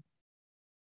 Mm-hmm.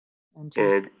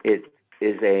 And it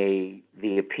is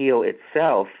the appeal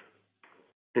itself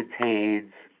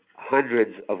contains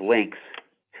hundreds of links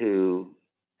to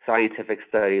scientific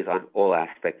studies on all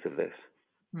aspects of this.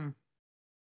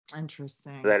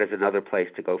 Interesting. So that is another place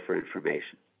to go for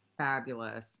information.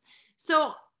 Fabulous.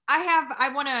 So I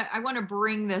want to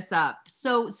bring this up.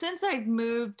 So since I've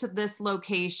moved to this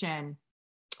location,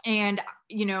 and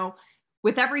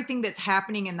with everything that's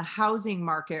happening in the housing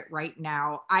market right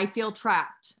now, I feel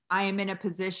trapped. I am in a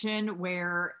position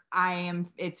where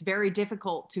it's very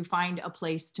difficult to find a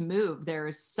place to move.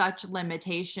 There's such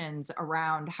limitations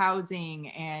around housing,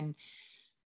 and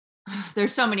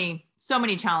there's so many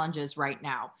challenges right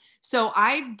now. So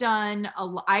I've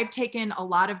taken a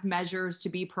lot of measures to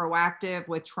be proactive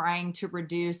with trying to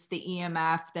reduce the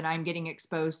EMF that I'm getting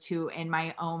exposed to in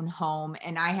my own home.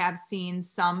 And I have seen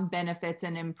some benefits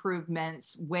and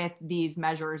improvements with these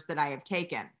measures that I have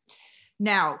taken.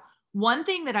 Now, one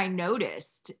thing that I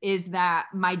noticed is that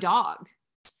my dog,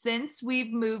 since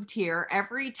we've moved here,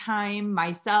 every time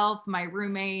myself, my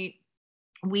roommate,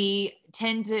 we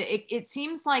tend to, it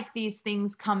seems like these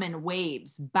things come in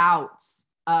waves, bouts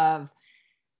of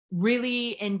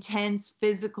really intense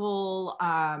physical,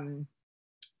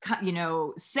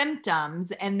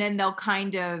 symptoms, and then they'll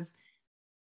kind of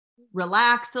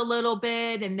relax a little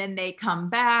bit and then they come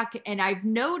back. And I've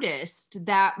noticed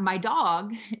that my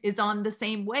dog is on the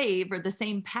same wave or the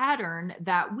same pattern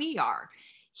that we are.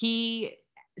 He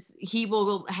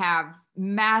will have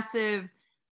massive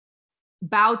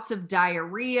bouts of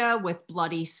diarrhea with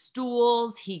bloody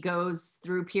stools. He goes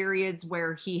through periods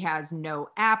where he has no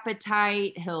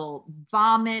appetite. He'll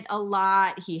vomit a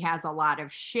lot. He has a lot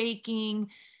of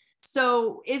shaking.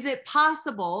 So is it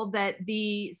possible that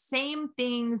the same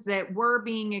things that we're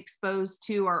being exposed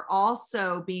to are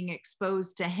also being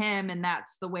exposed to him, and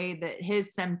that's the way that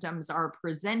his symptoms are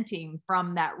presenting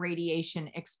from that radiation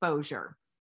exposure?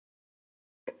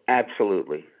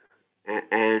 Absolutely.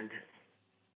 And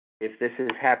if this is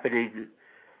happening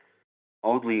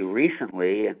only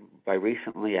recently, and by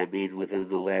recently I mean within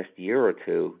the last year or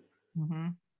two,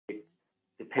 it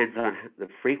depends on the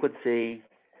frequency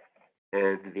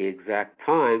and the exact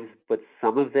times, but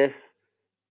some of this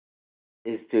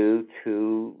is due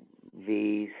to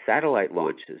the satellite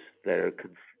launches that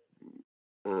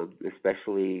are,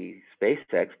 especially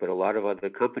SpaceX, but a lot of other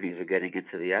companies are getting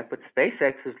into the act. But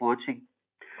SpaceX is launching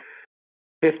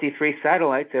 53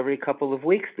 satellites every couple of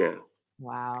weeks now.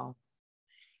 Wow.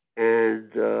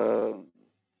 And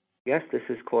yes, this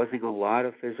is causing a lot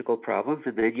of physical problems,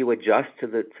 and then you adjust to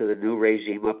the new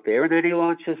regime up there, and then he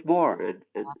launches more, and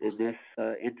this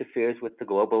interferes with the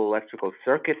global electrical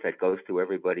circuit that goes through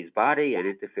everybody's body and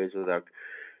interferes with our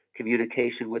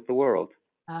communication with the world.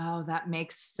 Oh, that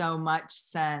makes so much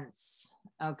sense.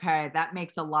 Okay, that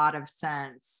makes a lot of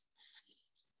sense.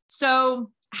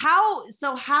 So how this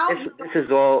is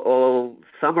all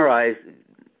summarized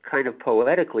kind of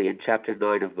poetically in chapter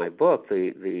 9 of my book,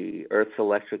 the Earth's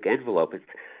electric envelope. It's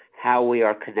how we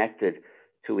are connected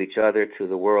to each other, to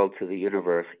the world, to the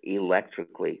universe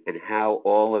electrically, and how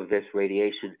all of this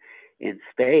radiation in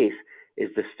space is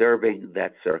disturbing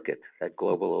that circuit, that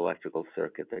global electrical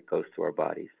circuit that goes to our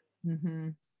bodies. Mm-hmm.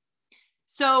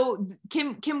 So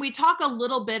can we talk a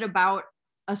little bit about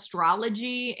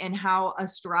astrology and how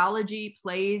astrology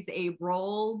plays a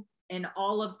role in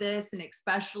all of this, and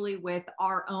especially with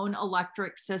our own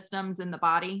electric systems in the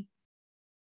body?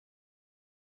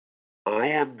 I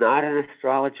am not an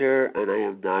astrologer, and I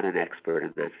am not an expert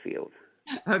in that field.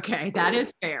 Okay, that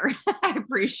is fair. I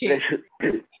appreciate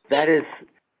it. That is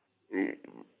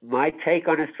my take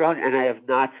on astrology, and I have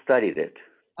not studied it.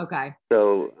 Okay.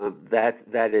 So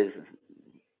that is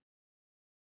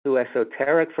too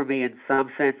esoteric for me in some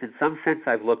sense. In some sense,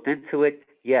 I've looked into it.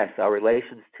 Yes, our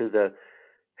relations to the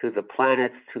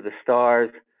planets, to the stars,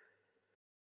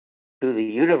 to the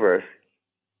universe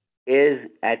is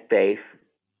at base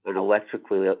an electric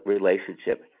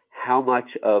relationship. How much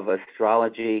of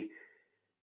astrology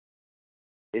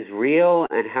is real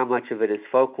and how much of it is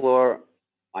folklore,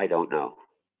 I don't know.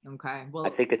 Okay. Well, I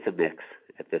think it's a mix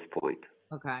at this point.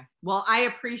 Okay. Well, I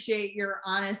appreciate your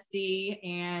honesty,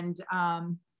 and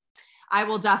I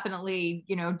will definitely,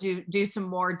 do some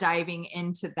more diving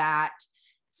into that.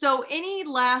 So any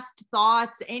last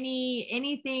thoughts,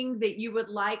 anything that you would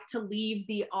like to leave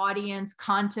the audience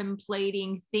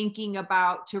contemplating, thinking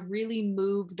about, to really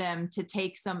move them to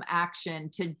take some action,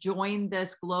 to join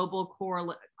this global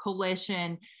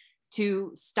coalition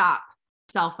to stop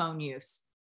cell phone use?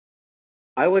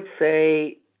 I would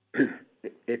say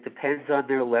it depends on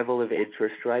their level of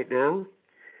interest right now.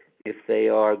 If they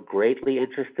are greatly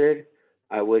interested,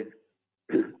 I would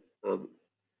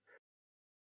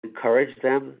encourage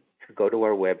them to go to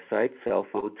our website,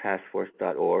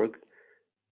 cellphonetaskforce.org,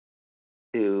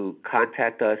 to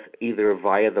contact us either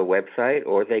via the website,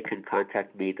 or they can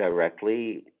contact me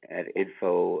directly at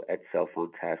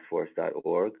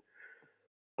info@cellphonetaskforce.org.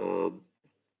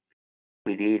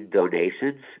 We need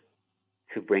donations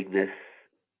to bring this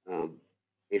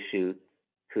issue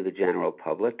to the general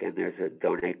public, and there's a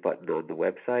donate button on the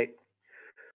website.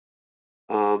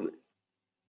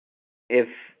 If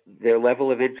their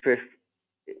level of interest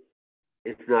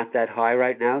is not that high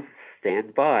right now,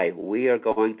 stand by. We are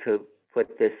going to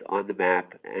put this on the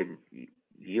map, and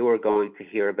you are going to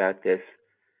hear about this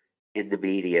in the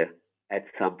media at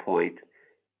some point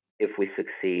if we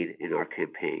succeed in our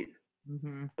campaign.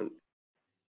 Mm-hmm.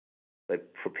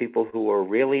 But for people who are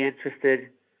really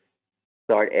interested,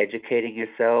 start educating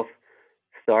yourself,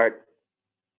 start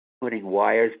putting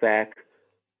wires back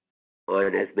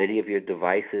on as many of your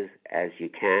devices as you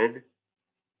can.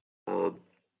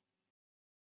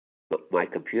 My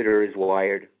computer is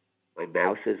wired, my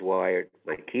mouse is wired,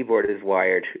 my keyboard is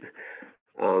wired.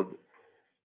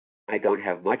 I don't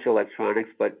have much electronics,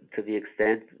 but to the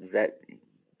extent that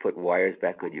put wires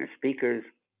back on your speakers,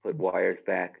 put wires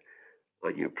back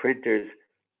on your printers,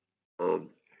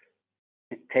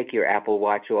 take your Apple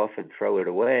Watch off and throw it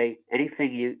away.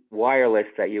 Anything wireless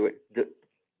that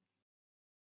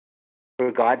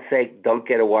for God's sake, don't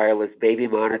get a wireless baby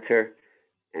monitor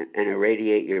and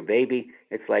irradiate your baby.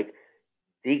 It's like,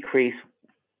 decrease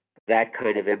that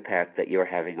kind of impact that you're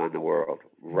having on the world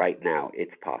right now.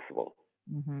 It's possible.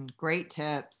 Mm-hmm. Great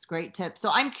tips. Great tips.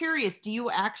 So I'm curious, do you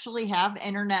actually have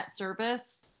internet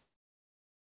service?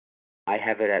 I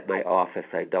have it at my office.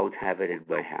 I don't have it in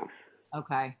my house.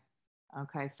 Okay.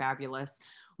 Okay. Fabulous.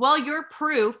 Well, you're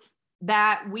proof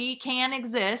that we can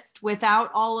exist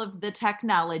without all of the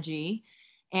technology.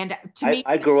 And to me,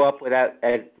 I grew up in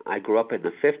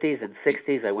the 50s and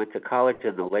 60s. I went to college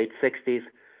in the late 60s.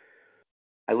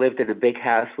 I lived in a big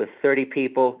house with 30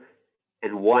 people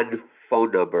and one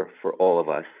phone number for all of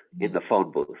us in the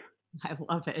phone booth. I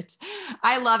love it.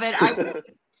 I love it.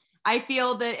 I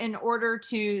feel that in order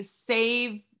to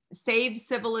save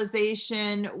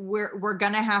civilization, we're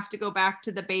going to have to go back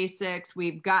to the basics.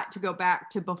 We've got to go back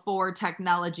to before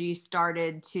technology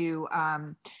started to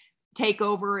take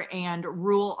over and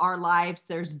rule our lives.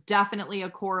 There's definitely a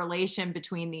correlation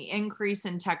between the increase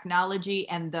in technology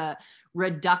and the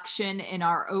reduction in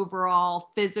our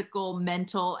overall physical,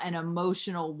 mental, and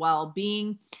emotional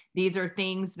well-being. These are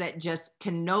things that just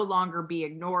can no longer be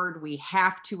ignored. We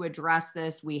have to address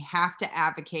this. We have to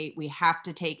advocate. We have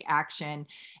to take action.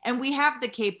 And we have the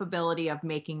capability of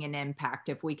making an impact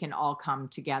if we can all come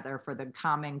together for the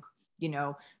common,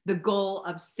 the goal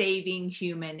of saving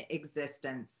human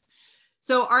existence.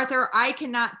 So Arthur, I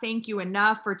cannot thank you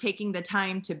enough for taking the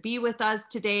time to be with us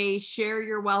today, share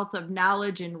your wealth of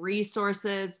knowledge and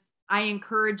resources. I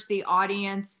encourage the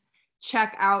audience,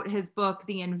 check out his book,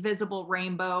 The Invisible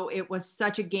Rainbow. It was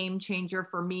such a game changer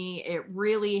for me. It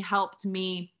really helped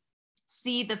me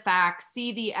see the facts,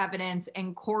 see the evidence,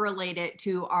 and correlate it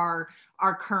to our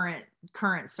current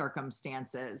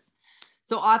circumstances.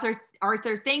 So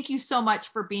Arthur, thank you so much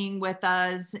for being with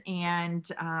us.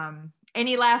 And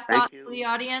any last thoughts for the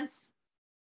audience?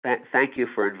 Thank you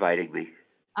for inviting me.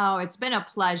 Oh, it's been a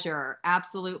pleasure,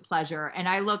 absolute pleasure. And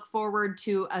I look forward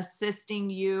to assisting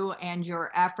you and your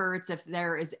efforts. If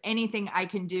there is anything I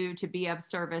can do to be of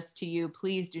service to you,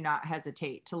 please do not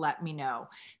hesitate to let me know.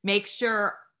 Make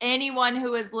sure anyone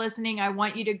who is listening, I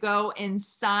want you to go and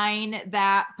sign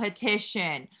that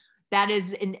petition. That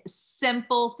is a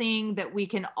simple thing that we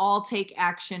can all take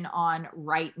action on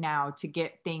right now to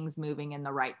get things moving in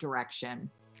the right direction.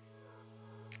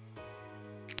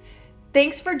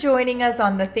 Thanks for joining us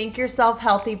on the Think Yourself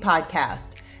Healthy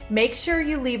podcast. Make sure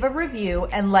you leave a review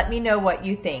and let me know what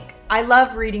you think. I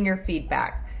love reading your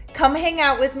feedback. Come hang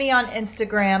out with me on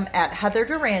Instagram at Heather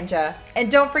Duranja,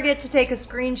 and don't forget to take a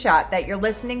screenshot that you're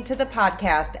listening to the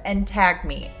podcast and tag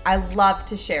me. I love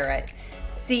to share it.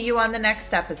 See you on the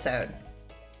next episode.